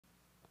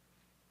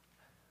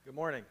Good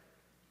morning.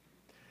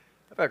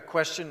 I have a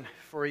question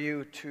for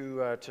you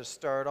to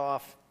start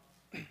off.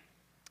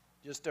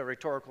 Just a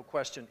rhetorical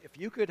question. If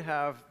you could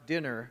have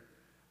dinner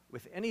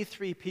with any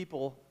three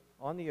people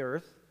on the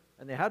earth,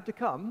 and they had to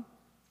come,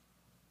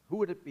 who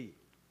would it be?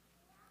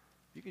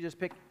 If you could just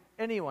pick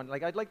anyone.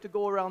 Like, I'd like to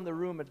go around the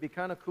room. It'd be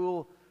kind of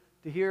cool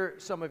to hear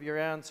some of your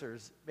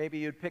answers. Maybe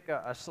you'd pick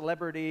a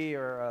celebrity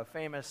or a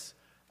famous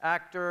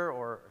actor,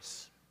 or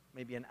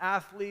maybe an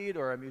athlete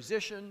or a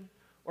musician,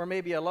 or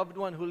maybe a loved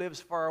one who lives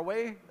far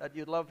away that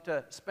you'd love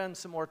to spend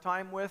some more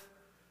time with.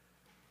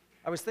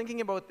 I was thinking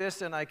about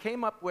this, and I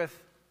came up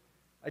with,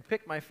 I'd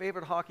pick my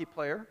favorite hockey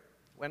player,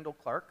 Wendell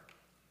Clark.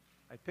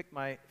 I'd pick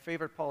my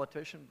favorite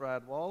politician,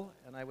 Brad Wall,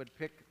 and I would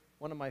pick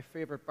one of my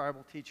favorite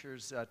Bible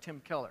teachers,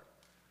 Tim Keller.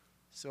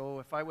 So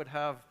if I would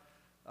have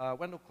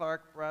Wendell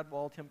Clark, Brad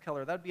Wall, Tim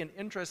Keller, that'd be an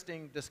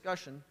interesting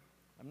discussion.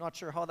 I'm not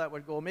sure how that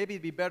would go. Maybe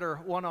it'd be better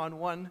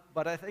one-on-one,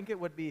 but I think it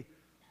would be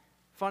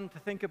fun to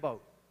think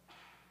about.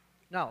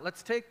 Now,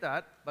 let's take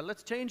that, but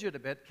let's change it a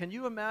bit. Can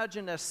you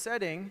imagine a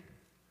setting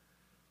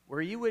where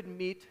you would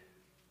meet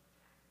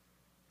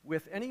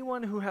with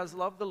anyone who has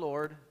loved the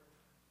Lord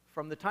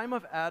from the time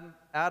of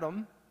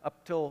Adam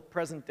up till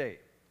present day?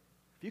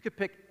 If you could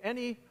pick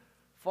any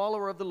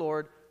follower of the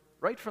Lord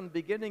right from the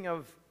beginning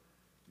of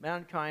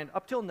mankind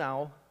up till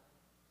now,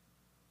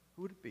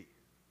 who would it be?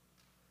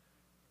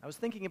 I was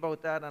thinking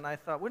about that, and I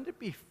thought, wouldn't it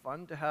be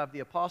fun to have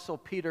the Apostle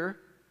Peter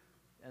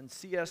and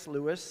C.S.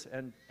 Lewis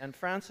and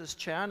Francis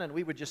Chan, and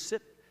we would just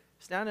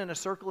stand in a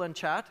circle and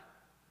chat?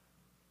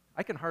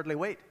 I can hardly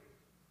wait.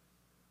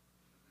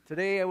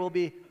 Today I will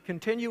be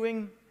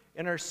continuing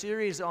in our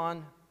series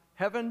on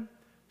heaven.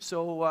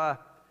 So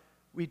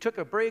we took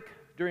a break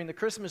during the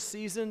Christmas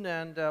season,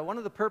 and one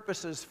of the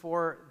purposes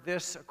for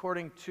this,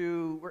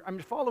 I'm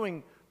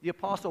following the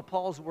Apostle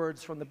Paul's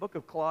words from the book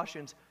of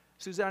Colossians.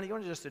 Susanna, you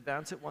want to just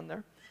advance it one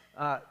there?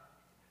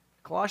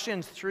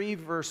 Colossians 3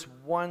 verse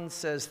 1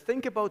 says,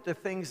 "Think about the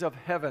things of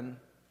heaven,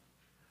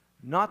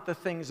 not the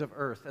things of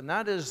earth." And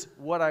that is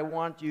what I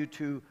want you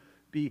to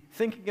be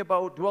thinking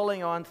about,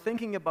 dwelling on,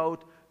 thinking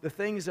about the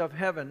things of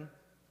heaven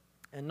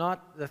and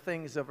not the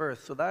things of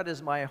earth. So that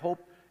is my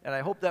hope, and I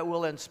hope that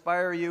will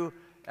inspire you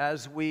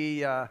as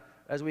we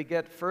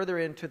get further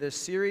into this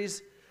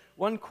series.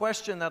 One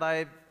question that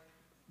I've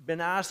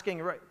been asking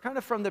kind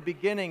of from the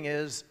beginning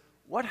is,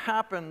 what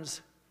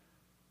happens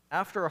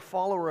after a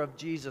follower of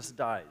Jesus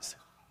dies?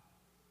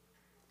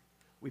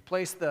 We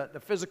place the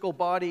physical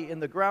body in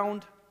the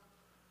ground,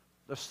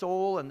 the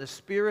soul and the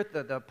spirit,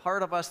 the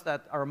part of us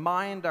that our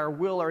mind, our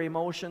will, our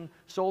emotion,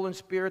 soul and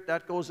spirit,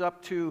 that goes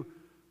up to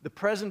the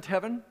present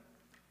heaven.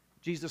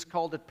 Jesus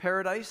called it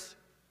paradise.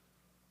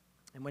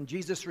 And when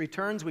Jesus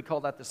returns, we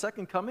call that the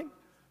second coming,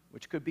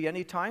 which could be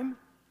any time.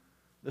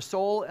 The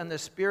soul and the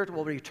spirit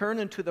will return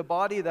into the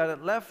body that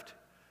it left.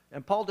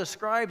 And Paul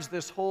describes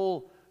this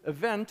whole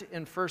event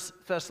in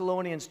 1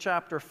 Thessalonians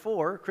chapter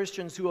 4.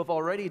 Christians who have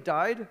already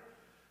died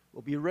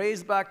will be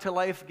raised back to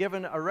life,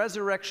 given a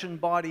resurrection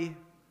body,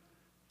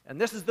 and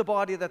this is the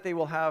body that they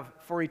will have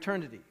for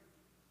eternity.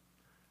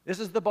 This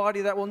is the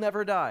body that will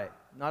never die,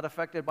 not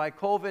affected by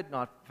COVID,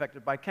 not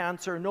affected by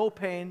cancer, no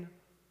pain.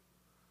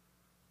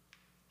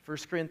 1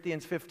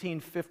 Corinthians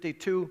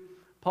 15:52,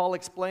 Paul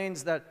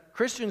explains that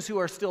Christians who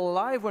are still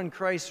alive when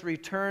Christ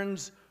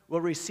returns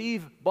will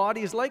receive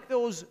bodies like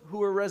those who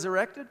were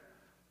resurrected.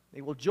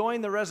 They will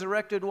join the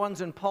resurrected ones,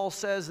 and Paul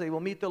says they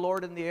will meet the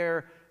Lord in the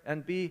air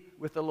and be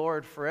with the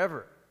Lord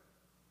forever.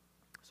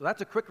 So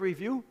that's a quick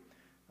review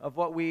of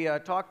what we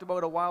talked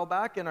about a while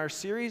back in our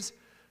series.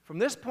 From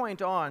this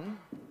point on,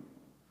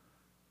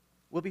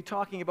 we'll be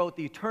talking about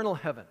the eternal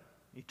heaven.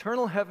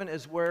 Eternal heaven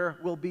is where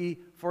we'll be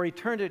for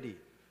eternity,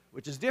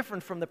 which is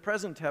different from the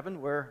present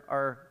heaven where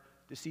our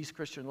deceased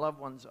Christian loved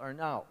ones are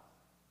now.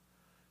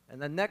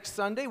 And then next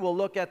Sunday, we'll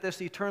look at this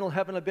eternal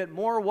heaven a bit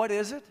more. What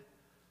is it?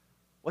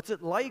 What's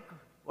it like?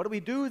 What do we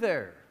do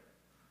there?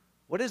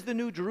 What is the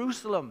New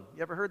Jerusalem?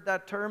 You ever heard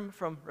that term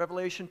from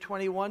Revelation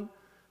 21?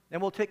 Then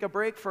we'll take a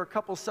break for a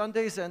couple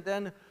Sundays, and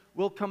then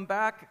we'll come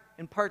back.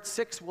 In part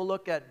 6, we'll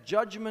look at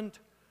judgment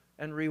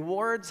and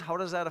rewards. How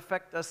does that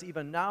affect us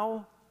even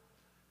now?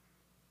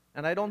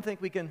 And I don't think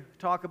we can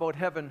talk about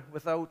heaven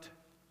without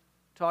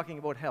talking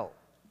about hell.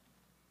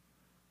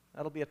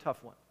 That'll be a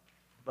tough one,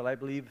 but I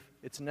believe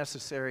it's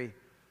necessary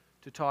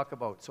to talk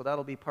about. So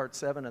that'll be part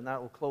 7, and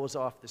that will close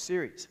off the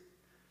series.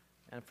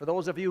 And for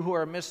those of you who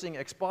are missing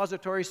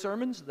expository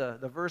sermons, the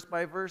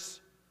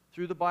verse-by-verse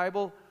through the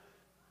Bible,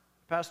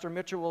 Pastor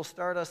Mitchell will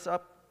start us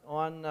up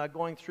on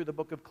going through the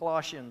book of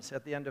Colossians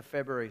at the end of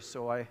February.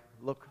 So I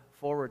look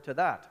forward to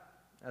that,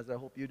 as I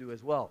hope you do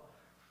as well.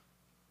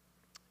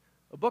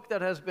 A book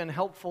that has been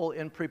helpful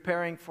in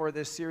preparing for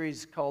this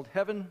series called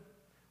Heaven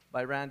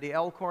by Randy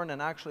Alcorn,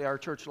 and actually our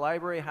church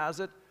library has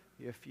it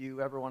if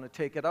you ever want to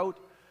take it out.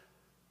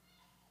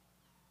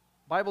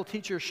 Bible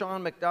teacher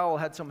Sean McDowell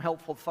had some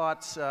helpful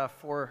thoughts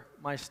for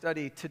my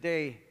study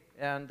today,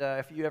 and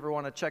if you ever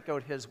want to check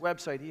out his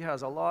website, he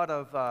has a lot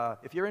of,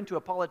 if you're into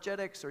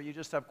apologetics or you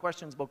just have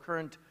questions about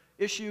current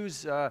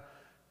issues,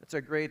 it's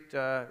a great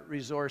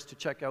resource to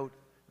check out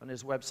on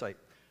his website.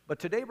 But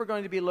today we're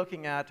going to be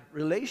looking at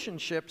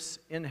relationships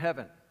in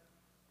heaven.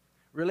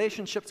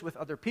 Relationships with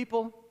other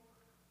people.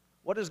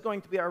 What is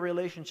going to be our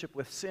relationship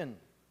with sin?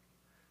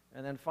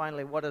 And then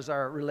finally, what is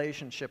our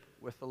relationship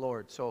with the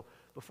Lord? So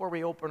before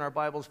we open our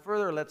Bibles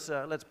further,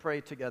 let's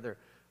pray together.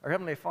 Our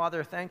Heavenly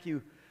Father, thank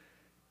you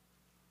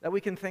that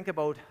we can think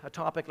about a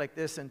topic like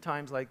this in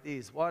times like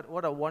these.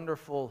 What a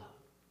wonderful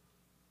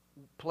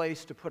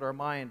place to put our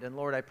mind. And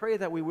Lord, I pray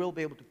that we will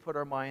be able to put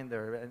our mind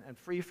there and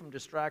free from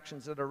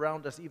distractions that are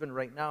around us even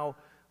right now.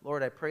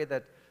 Lord, I pray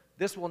that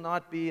this will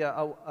not be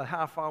a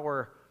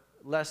half-hour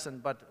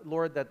lesson, but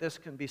Lord, that this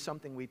can be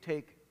something we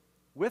take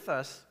with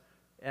us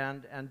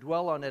and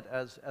dwell on it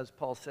as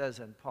Paul says.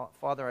 And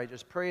Father, I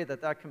just pray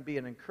that that can be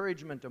an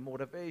encouragement, a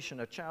motivation,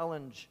 a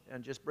challenge,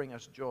 and just bring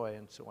us joy.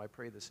 And so I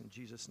pray this in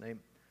Jesus' name.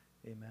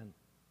 Amen.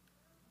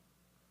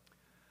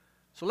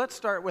 So let's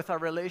start with our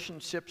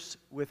relationships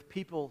with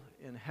people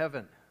in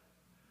heaven.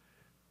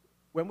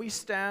 When we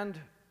stand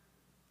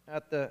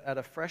at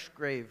a fresh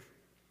grave,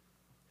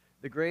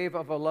 the grave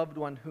of a loved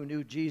one who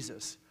knew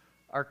Jesus,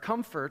 our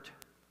comfort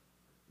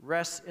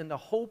rests in the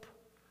hope,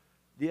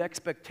 the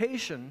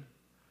expectation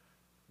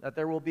that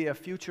there will be a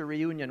future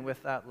reunion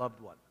with that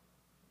loved one.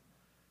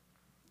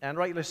 And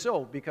rightly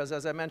so, because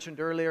as I mentioned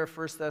earlier,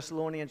 1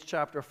 Thessalonians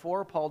chapter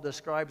 4, Paul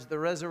describes the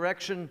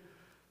resurrection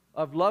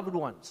of loved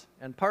ones.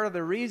 And part of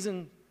the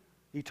reason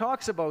he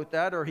talks about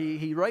that, or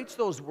he writes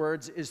those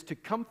words, is to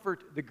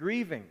comfort the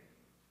grieving.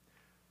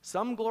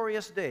 Some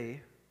glorious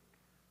day,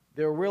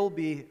 there will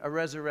be a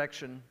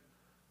resurrection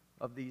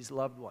of these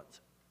loved ones.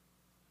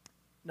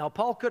 Now,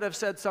 Paul could have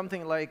said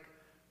something like,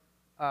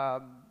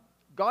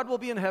 God will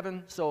be in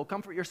heaven, so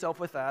comfort yourself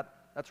with that.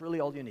 That's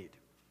really all you need.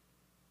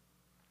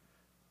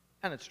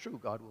 And it's true,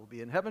 God will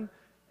be in heaven,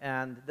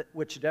 and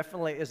which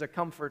definitely is a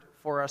comfort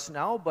for us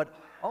now, but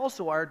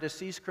also our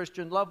deceased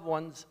Christian loved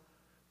ones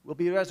will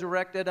be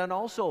resurrected and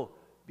also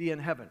be in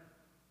heaven.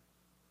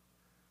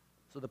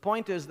 So the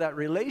point is that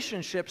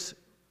relationships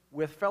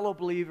with fellow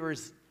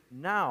believers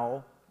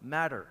now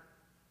matter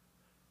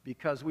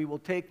because we will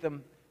take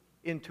them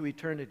into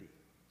eternity.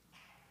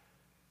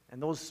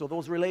 And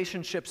those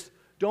relationships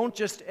don't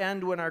just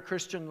end when our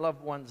Christian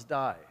loved ones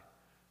die.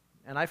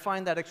 And I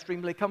find that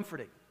extremely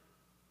comforting.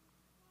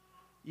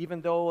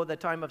 Even though the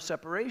time of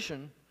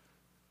separation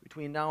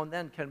between now and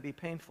then can be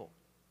painful.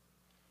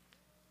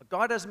 But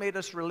God has made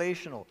us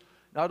relational,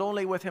 not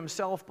only with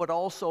himself, but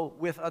also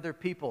with other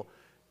people.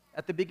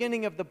 At the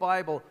beginning of the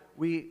Bible,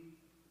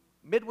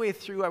 midway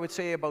through, I would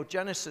say about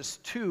Genesis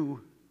 2,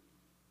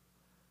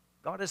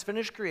 God has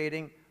finished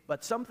creating,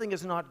 but something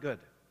is not good.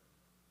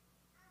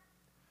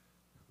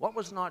 What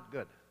was not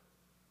good?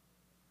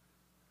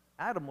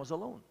 Adam was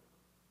alone.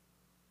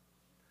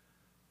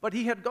 But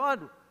he had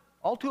God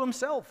all to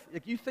himself.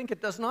 You think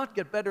it does not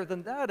get better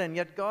than that, and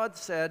yet God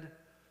said,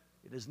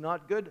 it is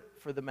not good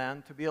for the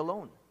man to be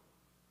alone.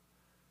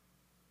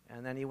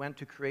 And then he went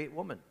to create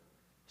woman,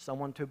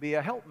 someone to be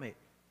a helpmate,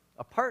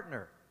 a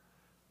partner,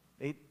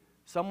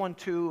 someone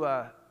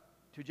to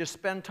just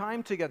spend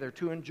time together,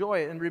 to enjoy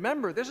it. And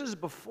remember, this is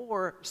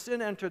before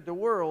sin entered the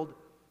world.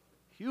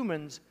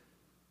 Humans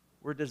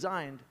were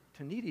designed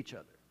to need each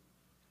other.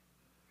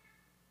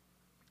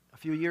 A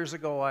few years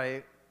ago,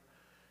 I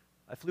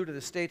flew to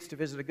the States to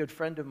visit a good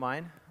friend of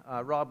mine,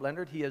 Rob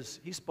Leonard.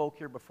 He spoke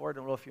here before. I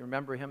don't know if you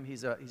remember him.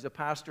 He's a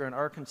pastor in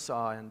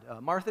Arkansas. And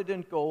Martha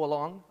didn't go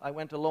along. I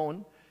went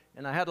alone.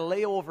 And I had a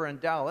layover in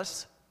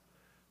Dallas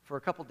for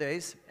a couple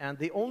days. And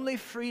the only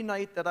free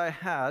night that I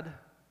had,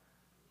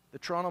 the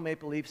Toronto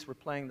Maple Leafs were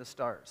playing the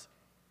Stars.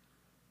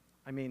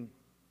 And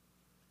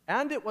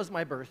it was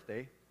my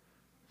birthday.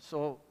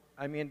 So,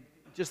 it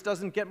just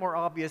doesn't get more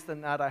obvious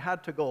than that. I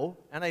had to go,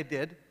 and I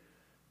did.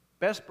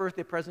 Best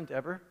birthday present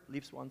ever.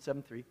 Leafs won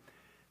 7-3.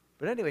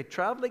 But anyway,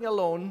 traveling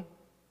alone,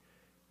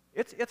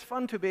 it's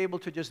fun to be able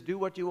to just do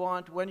what you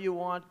want, when you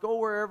want, go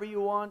wherever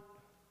you want.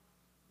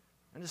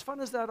 And as fun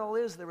as that all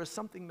is, there was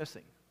something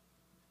missing.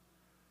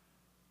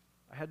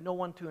 I had no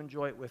one to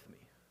enjoy it with me.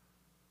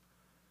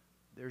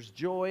 There's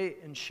joy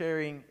in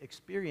sharing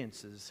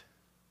experiences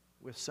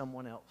with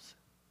someone else.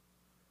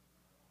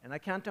 And I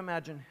can't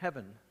imagine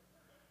heaven,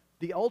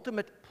 the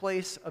ultimate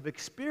place of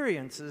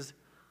experiences,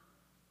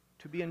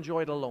 to be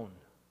enjoyed alone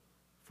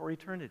for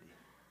eternity.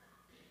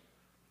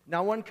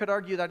 Now, one could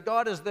argue that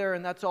God is there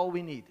and that's all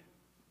we need.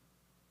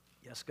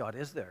 Yes, God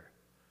is there.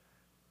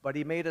 But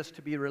he made us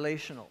to be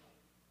relational.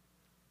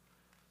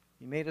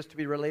 He made us to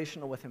be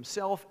relational with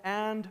himself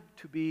and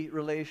to be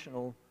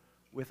relational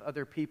with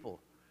other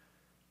people.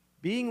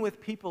 Being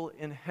with people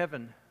in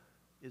heaven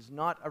is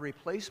not a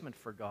replacement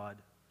for God.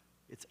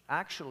 It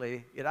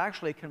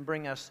actually can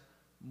bring us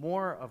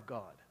more of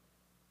God.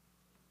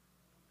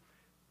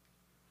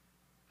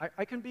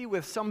 I can be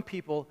with some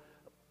people,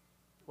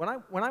 when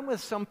I'm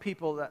with some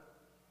people, that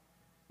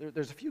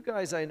there's a few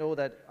guys I know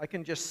that I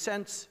can just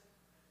sense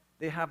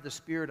they have the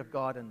Spirit of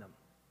God in them.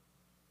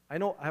 I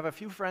have a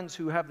few friends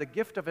who have the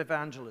gift of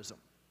evangelism.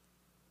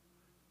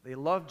 They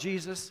love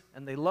Jesus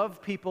and they love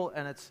people,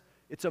 and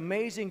it's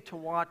amazing to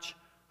watch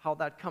how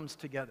that comes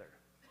together.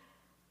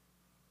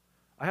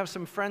 I have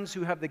some friends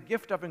who have the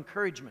gift of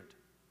encouragement.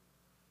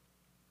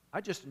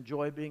 I just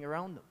enjoy being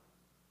around them.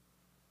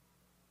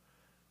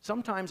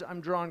 Sometimes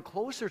I'm drawn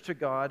closer to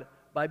God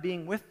by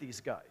being with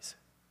these guys,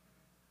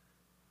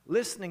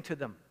 listening to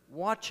them,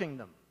 watching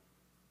them.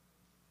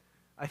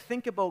 I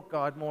think about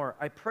God more.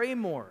 I pray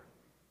more.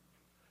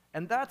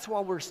 And that's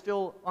while we're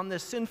still on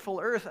this sinful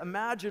earth.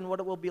 Imagine what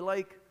it will be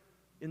like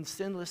in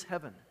sinless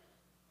heaven.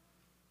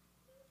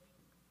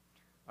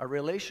 Our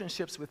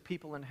relationships with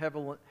people in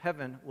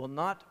heaven will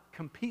not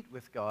compete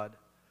with God.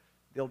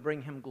 They'll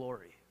bring him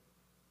glory.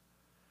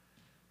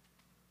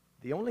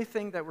 The only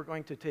thing that we're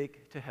going to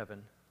take to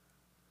heaven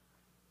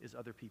is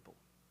other people.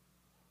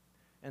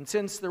 And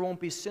since there won't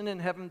be sin in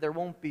heaven, there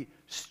won't be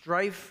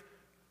strife.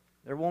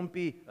 There won't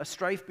be a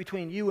strife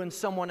between you and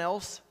someone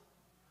else.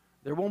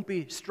 There won't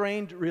be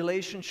strained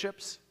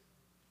relationships.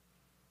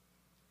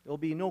 There'll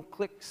be no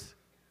cliques,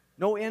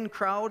 no in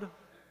crowd,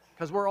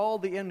 because we're all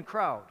the in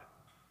crowd.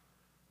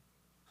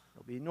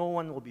 No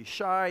one will be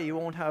shy. You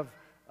won't have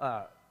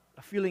a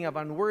feeling of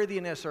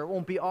unworthiness, or it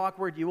won't be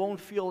awkward. You won't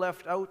feel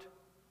left out.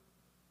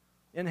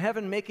 In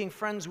heaven, making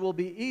friends will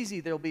be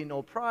easy. There'll be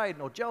no pride,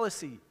 no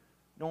jealousy,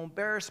 no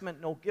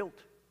embarrassment, no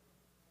guilt.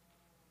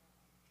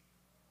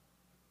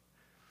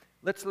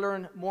 Let's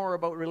learn more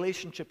about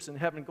relationships in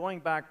heaven. Going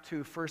back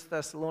to 1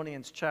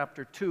 Thessalonians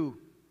chapter 2,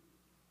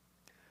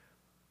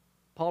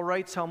 Paul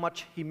writes how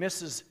much he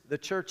misses the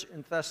church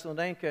in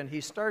Thessalonica, and he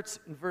starts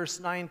in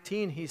verse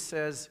 19. He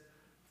says,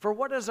 "For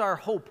what is our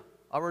hope,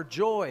 our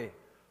joy,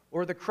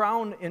 or the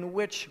crown in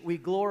which we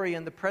glory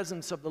in the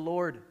presence of the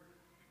Lord,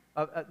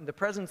 in the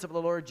presence of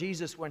the Lord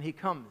Jesus when he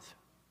comes?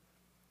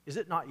 Is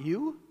it not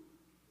you?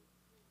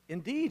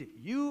 Indeed,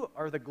 you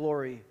are the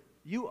glory.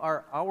 You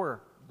are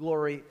our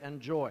glory and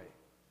joy."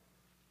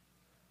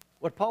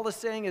 What Paul is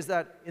saying is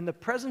that in the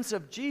presence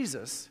of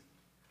Jesus,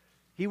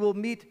 he will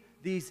meet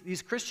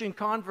these Christian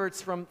converts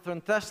from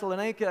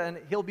Thessalonica, and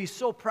he'll be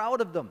so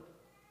proud of them,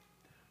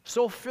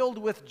 so filled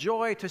with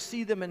joy to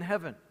see them in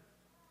heaven.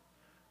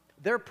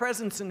 Their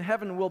presence in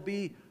heaven will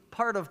be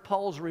part of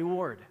Paul's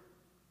reward.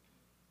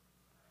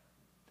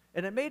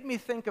 And it made me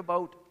think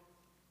about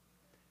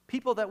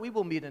people that we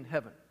will meet in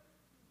heaven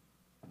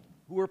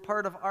who are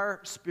part of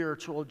our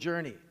spiritual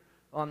journey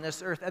on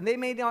this earth. And they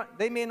may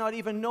not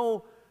even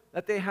know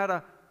that they had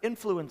an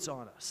influence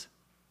on us.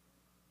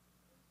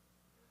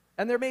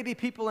 And there may be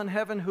people in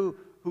heaven who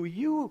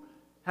you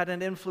had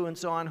an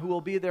influence on, who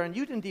will be there, and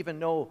you didn't even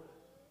know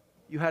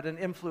you had an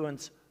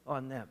influence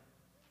on them.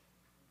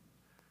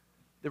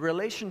 The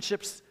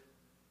relationships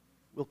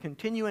will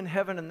continue in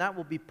heaven, and that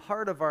will be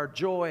part of our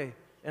joy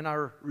and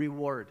our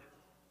reward.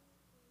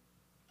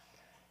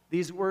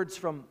 These words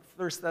from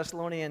 1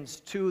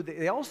 Thessalonians 2,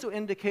 they also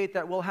indicate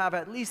that we'll have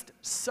at least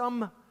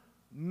some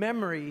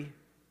memory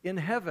in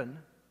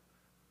heaven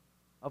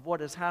of what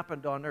has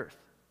happened on earth.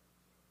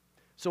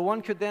 So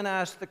one could then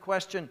ask the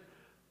question,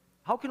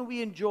 how can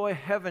we enjoy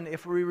heaven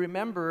if we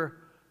remember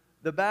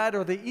the bad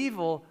or the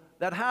evil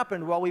that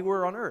happened while we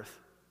were on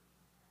earth?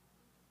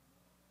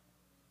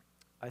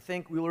 I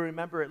think we will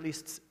remember at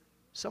least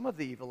some of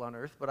the evil on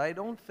earth, but I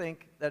don't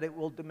think that it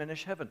will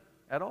diminish heaven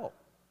at all.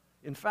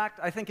 In fact,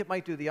 I think it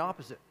might do the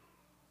opposite.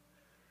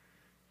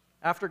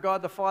 After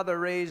God the Father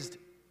raised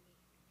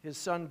his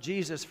son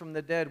Jesus from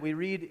the dead, we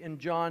read in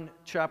John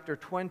chapter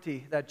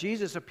 20 that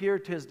Jesus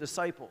appeared to his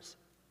disciples.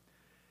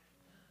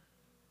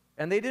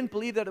 And they didn't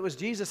believe that it was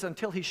Jesus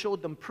until he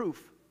showed them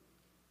proof.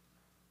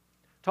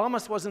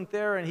 Thomas wasn't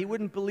there, and he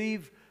wouldn't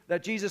believe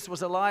that Jesus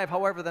was alive.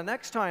 However, the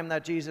next time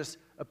that Jesus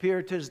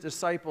appeared to his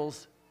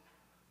disciples,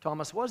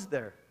 Thomas was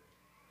there.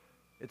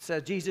 It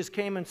said Jesus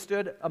came and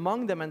stood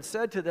among them and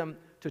said to them,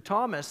 to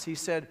Thomas, he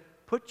said,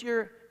 "Put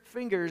your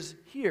fingers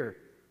here.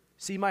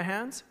 See my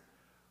hands?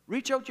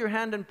 Reach out your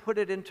hand and put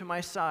it into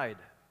my side.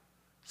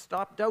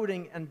 Stop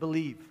doubting and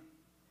believe."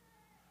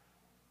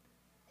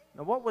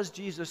 Now, what was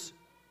Jesus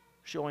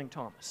showing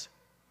Thomas?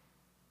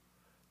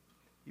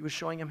 He was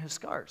showing him his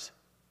scars,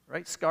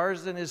 right?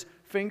 Scars in his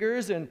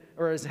fingers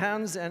or his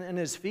hands and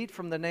his feet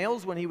from the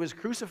nails when he was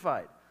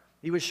crucified.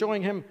 He was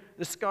showing him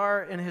the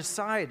scar in his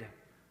side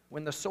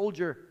when the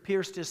soldier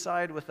pierced his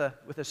side with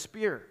a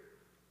spear.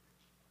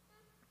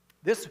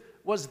 This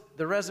was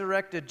the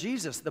resurrected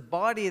Jesus, the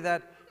body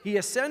that he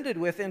ascended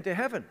with into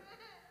heaven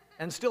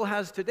and still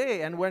has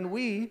today. And when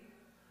we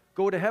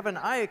go to heaven,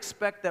 I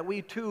expect that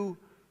we too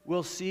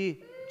will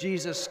see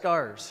Jesus'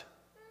 scars.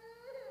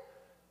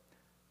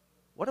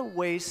 What a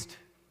waste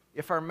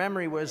if our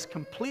memory was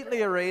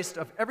completely erased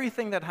of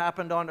everything that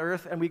happened on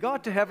earth, and we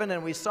got to heaven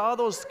and we saw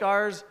those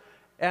scars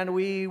and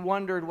we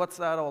wondered, what's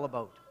that all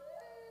about?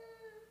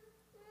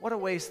 What a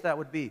waste that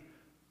would be.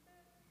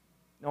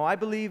 No, I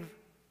believe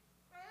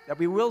that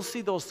we will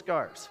see those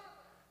scars,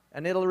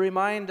 and it'll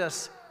remind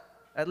us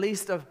at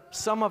least of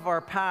some of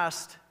our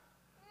past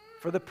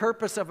for the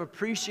purpose of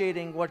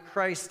appreciating what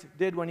Christ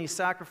did when he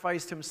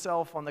sacrificed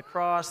himself on the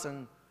cross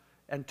and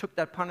took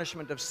that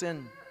punishment of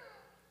sin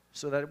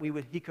so that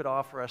he could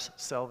offer us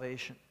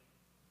salvation.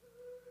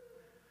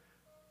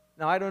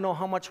 Now, I don't know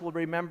how much we'll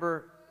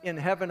remember in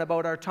heaven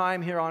about our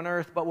time here on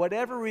earth, but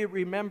whatever we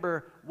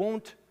remember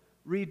won't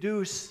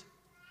reduce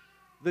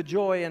the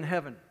joy in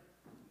heaven,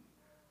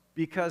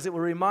 because it will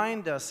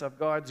remind us of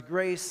God's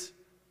grace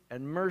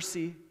and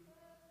mercy,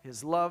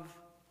 His love,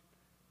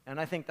 and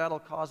I think that'll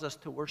cause us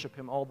to worship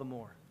Him all the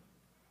more.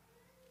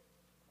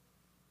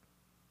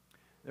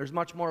 There's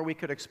much more we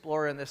could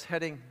explore in this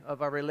heading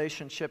of our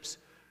relationships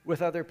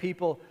with other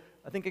people.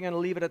 I think I'm going to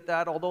leave it at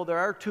that, although there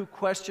are two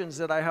questions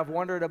that I have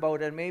wondered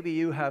about, and maybe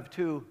you have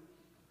too.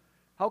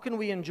 How can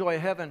we enjoy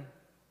heaven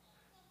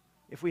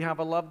if we have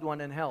a loved one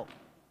in hell?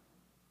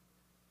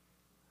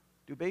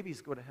 Do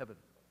babies go to heaven?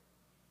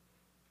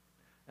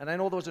 And I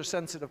know those are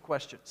sensitive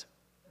questions,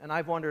 and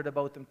I've wondered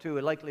about them too,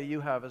 and likely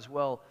you have as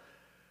well.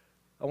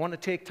 I want to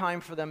take time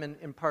for them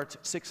in parts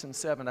 6 and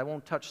 7. I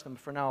won't touch them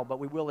for now, but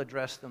we will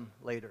address them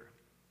later.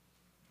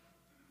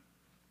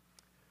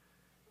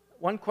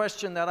 One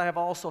question that I have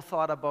also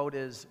thought about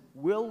is,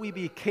 will we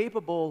be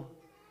capable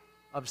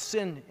of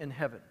sin in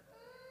heaven?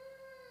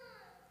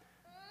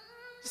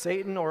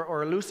 Satan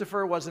or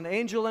Lucifer was an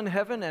angel in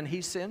heaven and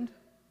he sinned.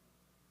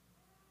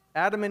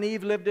 Adam and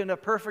Eve lived in a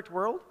perfect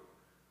world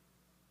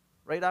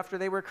right after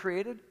they were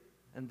created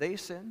and they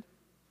sinned.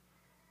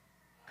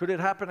 Could it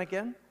happen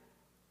again?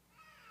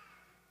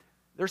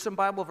 There's some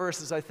Bible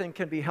verses I think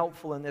can be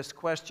helpful in this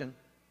question.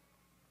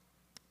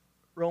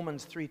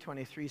 Romans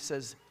 3:23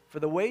 says, "For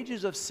the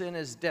wages of sin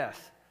is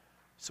death."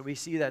 So we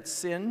see that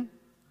sin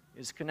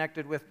is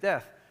connected with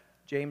death.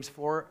 James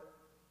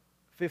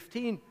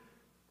 4:15,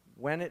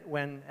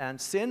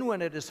 sin,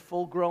 when it is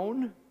full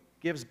grown,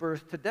 gives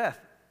birth to death.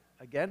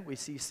 Again, we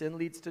see sin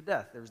leads to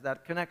death. There's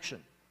that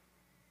connection.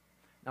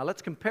 Now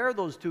let's compare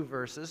those two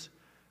verses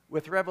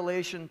with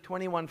Revelation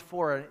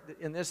 21:4.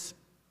 In this,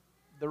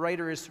 the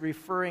writer is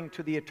referring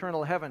to the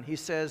eternal heaven. He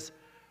says,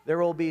 "There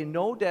will be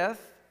no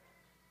death,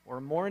 or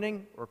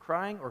mourning, or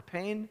crying, or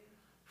pain,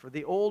 for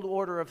the old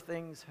order of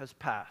things has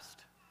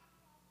passed."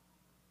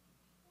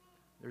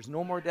 There's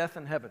no more death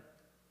in heaven.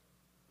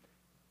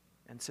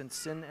 And since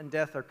sin and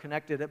death are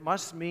connected, it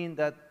must mean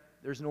that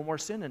there's no more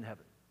sin in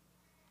heaven.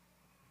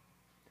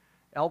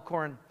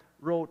 Alcorn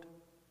wrote,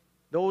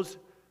 "Those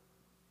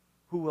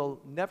who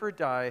will never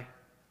die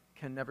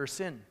can never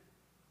sin,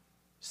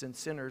 since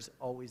sinners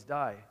always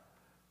die.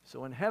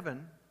 So in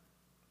heaven,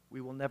 we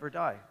will never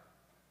die,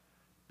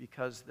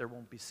 because there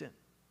won't be sin."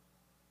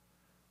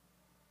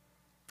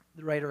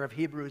 The writer of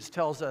Hebrews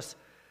tells us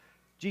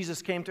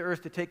Jesus came to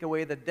earth to take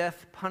away the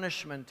death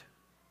punishment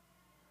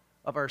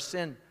of our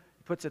sin.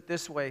 He puts it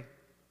this way: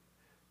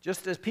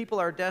 just as people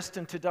are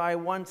destined to die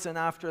once and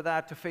after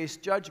that to face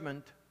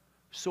judgment,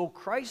 so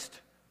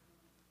Christ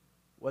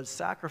was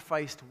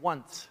sacrificed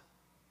once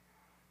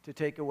to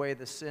take away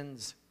the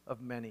sins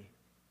of many.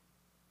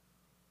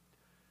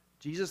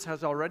 Jesus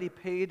has already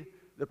paid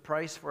the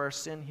price for our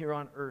sin here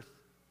on earth.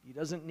 He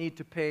doesn't need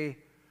to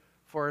pay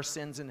for our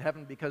sins in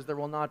heaven, because there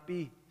will not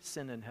be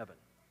sin in heaven.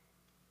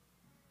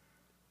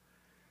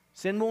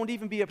 Sin won't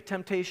even be a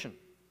temptation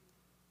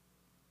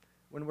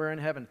when we're in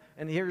heaven.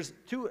 And here's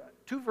two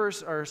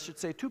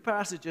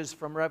passages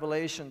from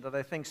Revelation that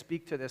I think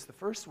speak to this. The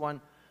first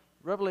one,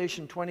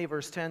 Revelation 20,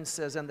 verse 10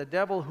 says, "And the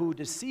devil who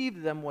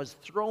deceived them was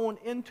thrown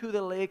into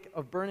the lake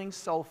of burning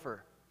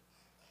sulfur,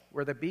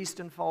 where the beast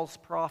and false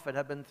prophet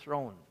have been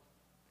thrown.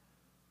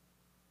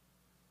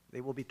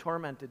 They will be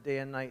tormented day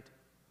and night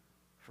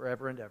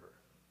forever and ever."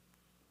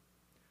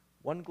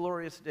 One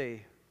glorious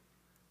day,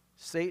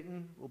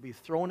 Satan will be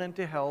thrown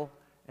into hell,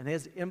 and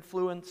his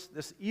influence,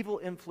 this evil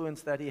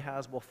influence that he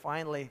has, will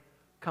finally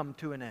come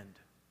to an end.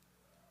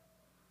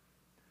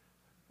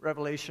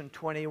 Revelation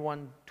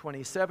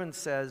 21:27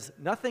 says,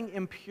 "Nothing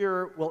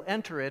impure will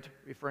enter it,"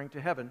 referring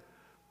to heaven,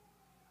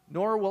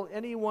 "nor will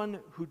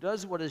anyone who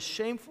does what is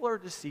shameful or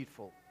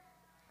deceitful,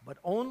 but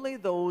only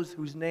those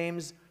whose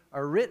names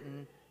are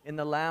written in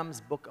the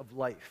Lamb's book of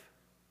life."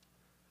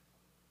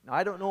 Now,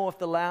 I don't know if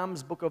the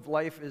Lamb's book of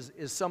life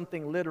is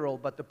something literal,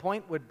 but the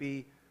point would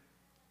be,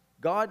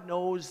 God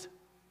knows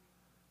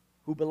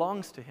who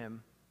belongs to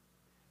Him,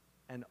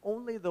 and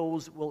only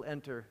those will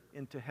enter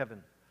into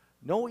heaven.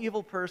 No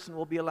evil person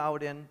will be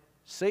allowed in.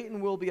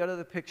 Satan will be out of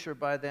the picture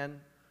by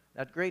then,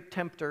 that great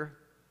tempter.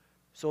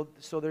 So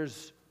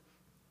there's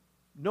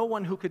no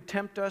one who could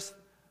tempt us.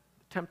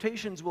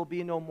 Temptations will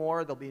be no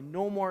more. There'll be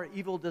no more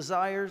evil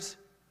desires.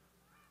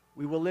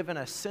 We will live in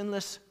a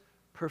sinless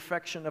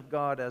perfection of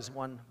God, as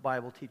one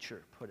Bible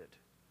teacher put it.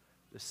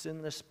 The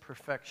sinless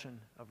perfection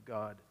of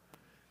God.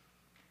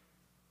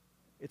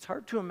 It's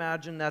hard to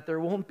imagine that there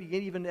won't be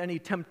even any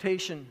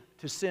temptation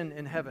to sin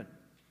in heaven.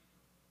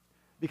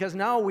 Because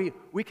now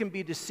we can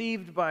be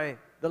deceived by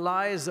the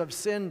lies of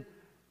sin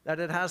that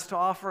it has to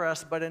offer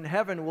us, but in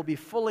heaven we'll be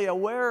fully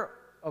aware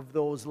of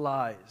those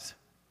lies.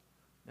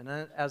 And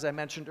then, as I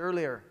mentioned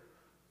earlier,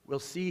 we'll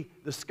see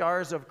the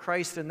scars of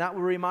Christ, and that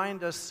will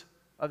remind us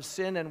of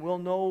sin, and we'll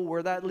know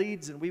where that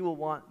leads, and we will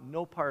want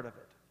no part of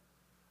it.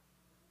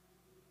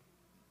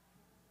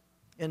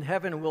 In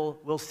heaven,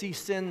 we'll see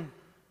sin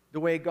the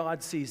way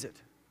God sees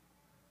it.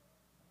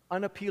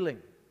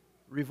 Unappealing,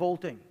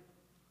 revolting.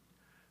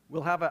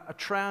 We'll have a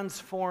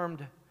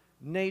transformed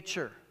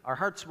nature. Our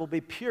hearts will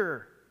be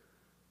pure.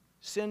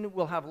 Sin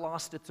will have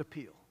lost its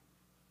appeal.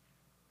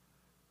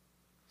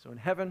 So in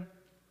heaven,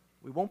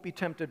 we won't be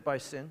tempted by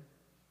sin.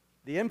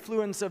 The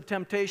influence of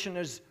temptation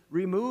is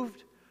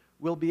removed.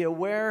 We'll be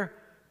aware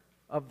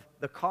of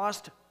the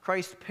cost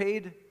Christ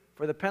paid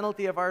for the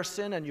penalty of our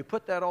sin, and you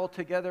put that all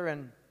together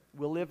and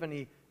we'll live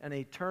in an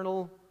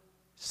eternal,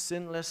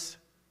 sinless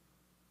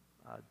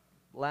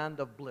land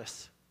of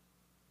bliss.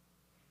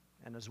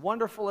 And as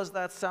wonderful as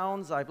that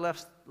sounds, I've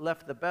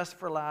left the best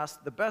for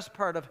last. The best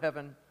part of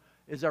heaven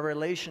is our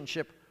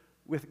relationship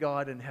with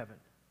God in heaven.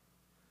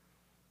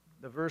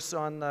 The verse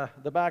on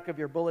the back of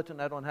your bulletin,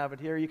 I don't have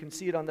it here. You can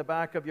see it on the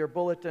back of your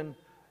bulletin.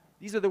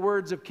 These are the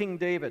words of King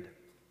David.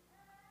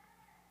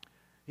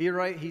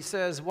 He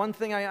says, "One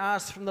thing I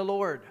ask from the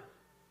Lord,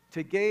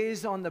 to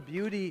gaze on the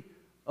beauty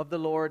of the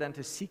Lord and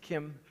to seek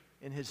him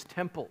in his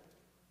temple."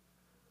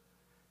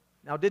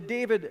 Now, did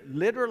David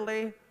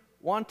literally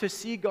want to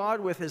see God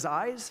with his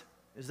eyes?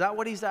 Is that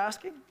what he's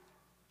asking?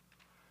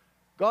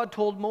 God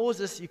told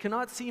Moses, "You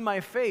cannot see my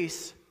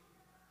face,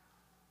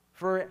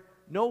 for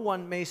no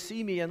one may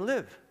see me and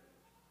live."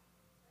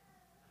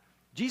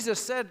 Jesus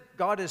said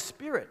God is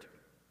spirit.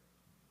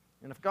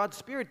 And if God's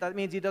spirit, that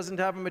means he doesn't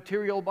have a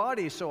material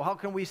body, so how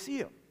can we see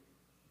him?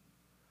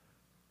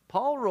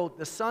 Paul wrote,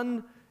 the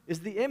Son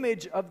is the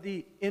image of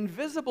the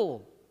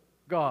invisible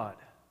God.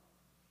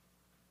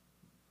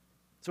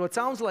 So it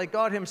sounds like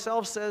God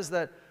himself says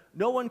that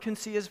no one can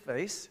see his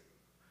face,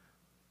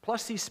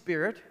 plus he's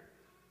spirit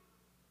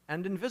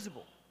and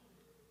invisible.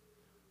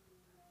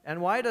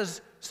 And why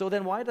does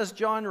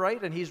John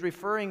write, and he's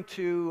referring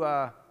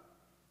to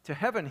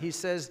heaven, he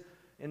says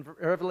in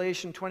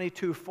Revelation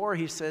 22:4,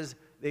 he says,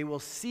 they will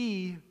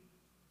see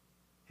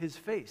his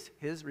face,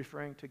 his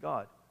referring to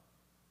God.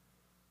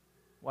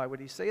 Why would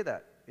he say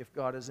that if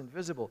God is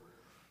invisible?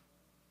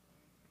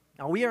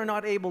 Now, we are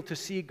not able to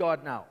see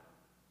God now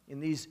in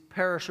these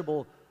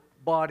perishable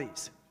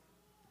bodies.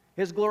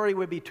 His glory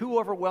would be too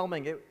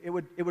overwhelming. It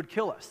would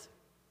kill us.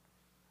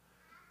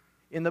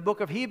 In the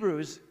book of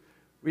Hebrews,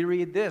 we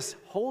read this: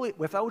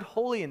 without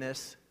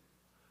holiness,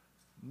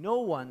 no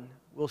one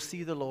will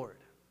see the Lord.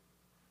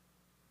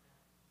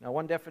 Now,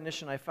 one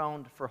definition I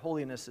found for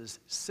holiness is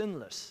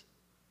sinless.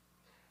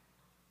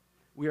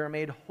 We are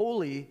made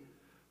holy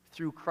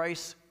through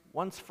Christ's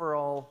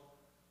once-for-all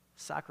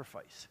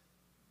sacrifice.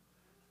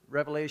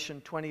 Revelation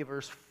 20,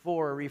 verse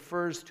 4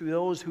 refers to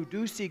those who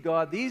do see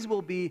God. These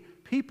will be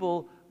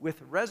people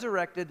with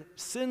resurrected,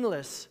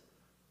 sinless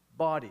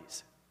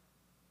bodies.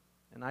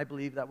 And I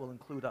believe that will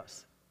include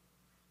us.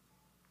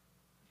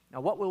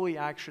 Now, what will we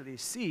actually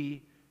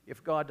see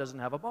if God doesn't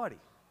have a body?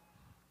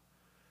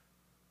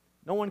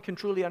 No one can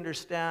truly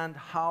understand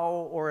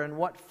how or in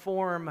what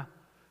form,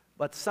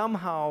 but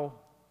somehow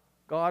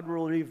God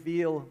will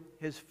reveal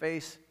his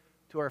face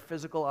to our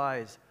physical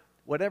eyes.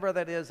 Whatever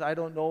that is, I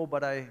don't know,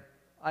 but I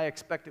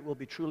expect it will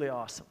be truly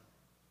awesome.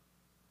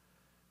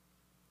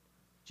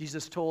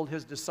 Jesus told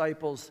his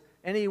disciples,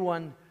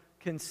 anyone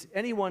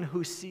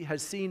who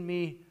has seen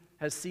me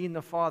has seen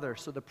the Father.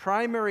 So the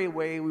primary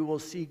way we will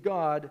see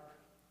God,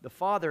 the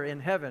Father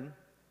in heaven,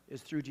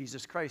 is through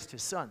Jesus Christ,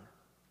 his Son,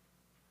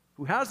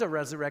 who has a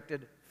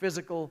resurrected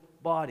physical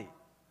body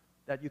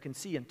that you can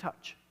see and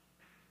touch.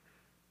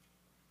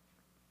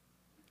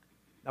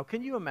 Now,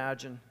 can you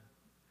imagine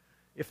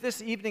if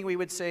this evening we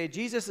would say,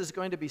 Jesus is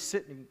going to be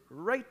sitting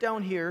right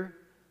down here,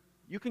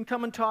 you can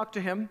come and talk to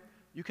him,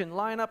 you can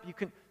line up,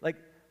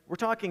 we're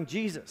talking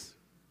Jesus,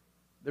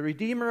 the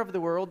Redeemer of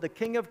the world, the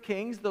King of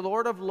kings, the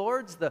Lord of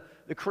lords, the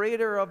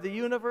creator of the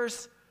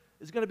universe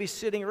is going to be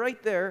sitting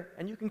right there,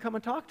 and you can come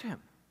and talk to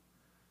him.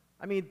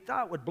 I mean,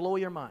 that would blow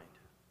your mind.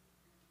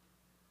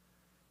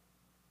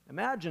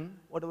 Imagine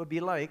what it would be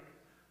like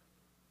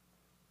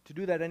to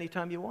do that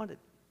anytime you wanted,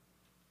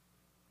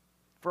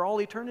 for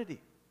all eternity.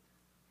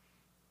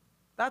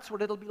 That's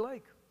what it'll be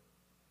like.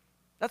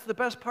 That's the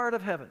best part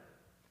of heaven.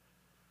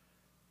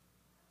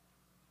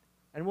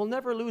 And we'll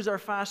never lose our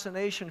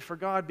fascination for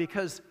God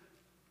because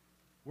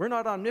we're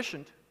not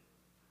omniscient.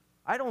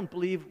 I don't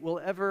believe we'll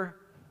ever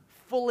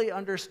fully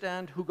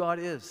understand who God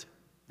is.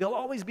 There'll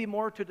always be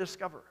more to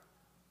discover.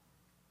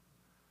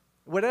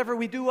 Whatever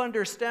we do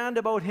understand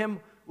about him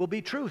will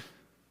be truth.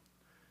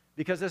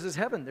 Because this is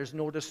heaven. There's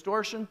no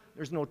distortion.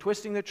 There's no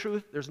twisting the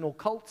truth. There's no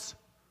cults.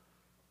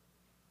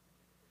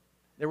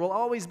 There will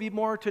always be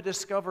more to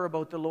discover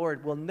about the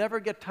Lord. We'll never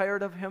get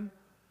tired of him.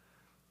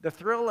 The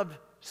thrill of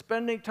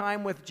spending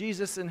time with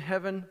Jesus in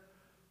heaven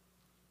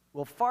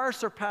will far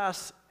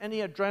surpass any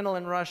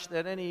adrenaline rush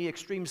that any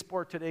extreme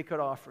sport today could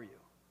offer you.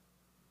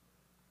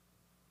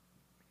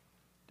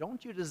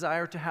 Don't you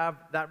desire to have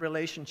that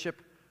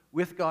relationship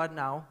with God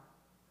now?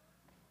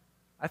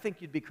 I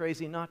think you'd be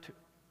crazy not to.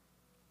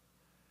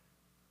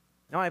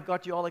 Now I've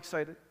got you all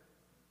excited,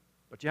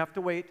 but you have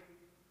to wait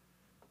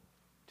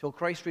till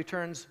Christ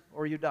returns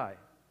or you die,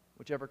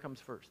 whichever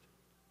comes first.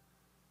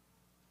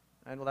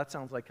 I know that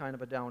sounds like kind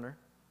of a downer,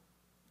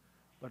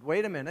 but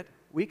wait a minute.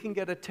 We can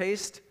get a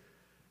taste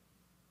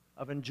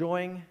of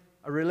enjoying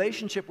a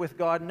relationship with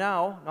God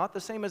now, not the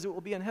same as it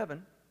will be in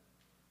heaven,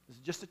 This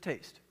is just a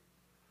taste.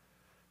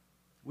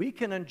 We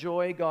can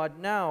enjoy God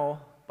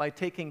now by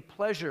taking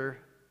pleasure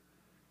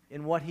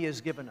in what He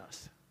has given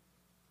us.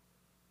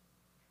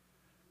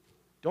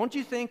 Don't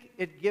you think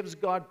it gives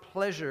God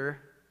pleasure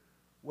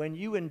when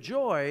you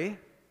enjoy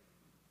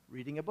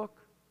reading a book,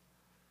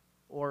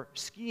 or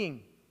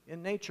skiing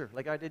in nature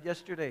like I did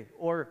yesterday,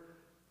 or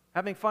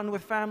having fun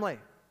with family,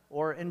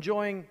 or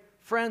enjoying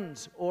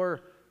friends,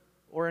 or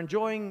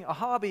enjoying a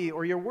hobby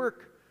or your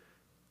work?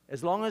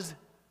 As long as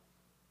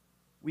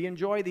we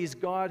enjoy these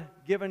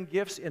God-given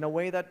gifts in a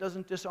way that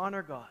doesn't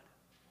dishonor God.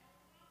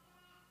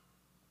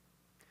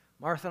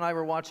 Martha and I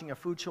were watching a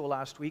food show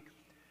last week,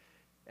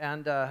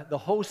 and the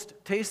host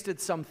tasted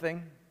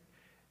something,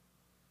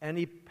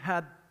 and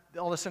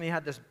all of a sudden he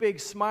had this big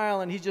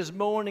smile, and he's just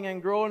moaning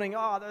and groaning,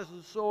 "Oh, this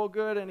is so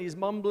good," and he's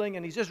mumbling,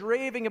 and he's just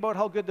raving about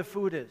how good the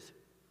food is.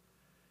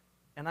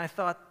 And I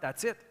thought,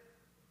 that's it.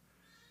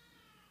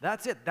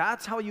 That's it.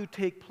 That's how you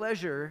take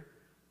pleasure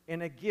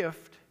in a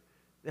gift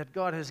that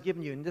God has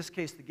given you, in this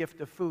case, the gift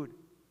of food.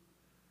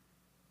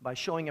 By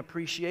showing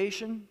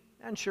appreciation,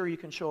 and sure, you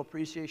can show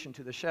appreciation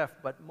to the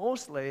chef, but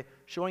mostly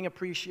showing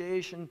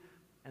appreciation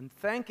and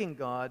thanking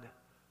God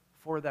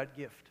for that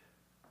gift.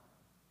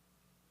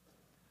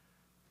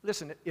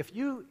 Listen, if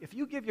you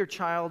give your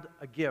child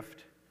a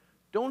gift,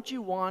 don't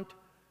you want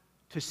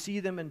to see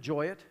them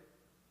enjoy it?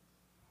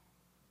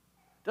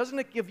 Doesn't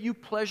it give you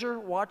pleasure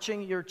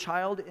watching your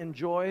child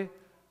enjoy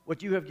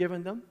what you have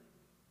given them?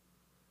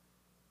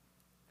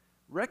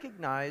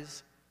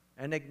 Recognize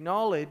and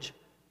acknowledge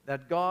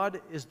that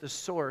God is the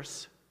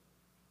source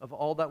of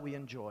all that we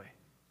enjoy.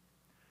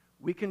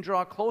 We can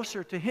draw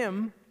closer to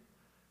Him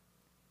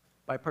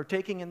by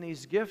partaking in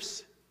these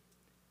gifts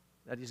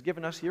that He's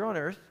given us here on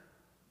earth,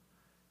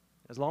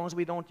 as long as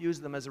we don't use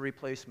them as a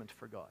replacement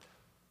for God.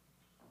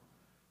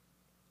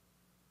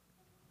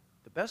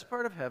 The best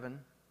part of heaven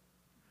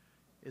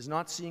is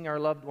not seeing our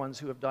loved ones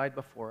who have died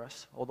before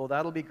us, although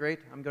that'll be great.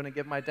 I'm going to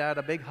give my dad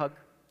a big hug.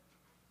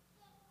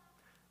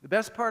 The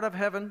best part of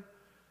heaven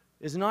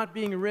is not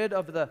being rid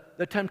of the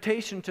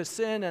temptation to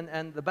sin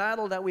and the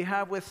battle that we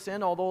have with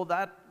sin, although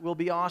that will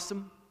be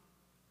awesome.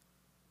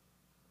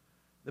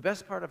 The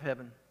best part of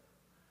heaven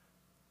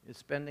is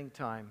spending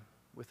time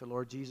with the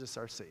Lord Jesus,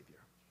 our Savior.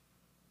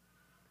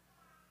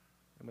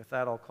 And with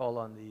that, I'll call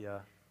on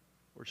the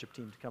worship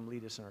team to come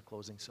lead us in our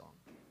closing song.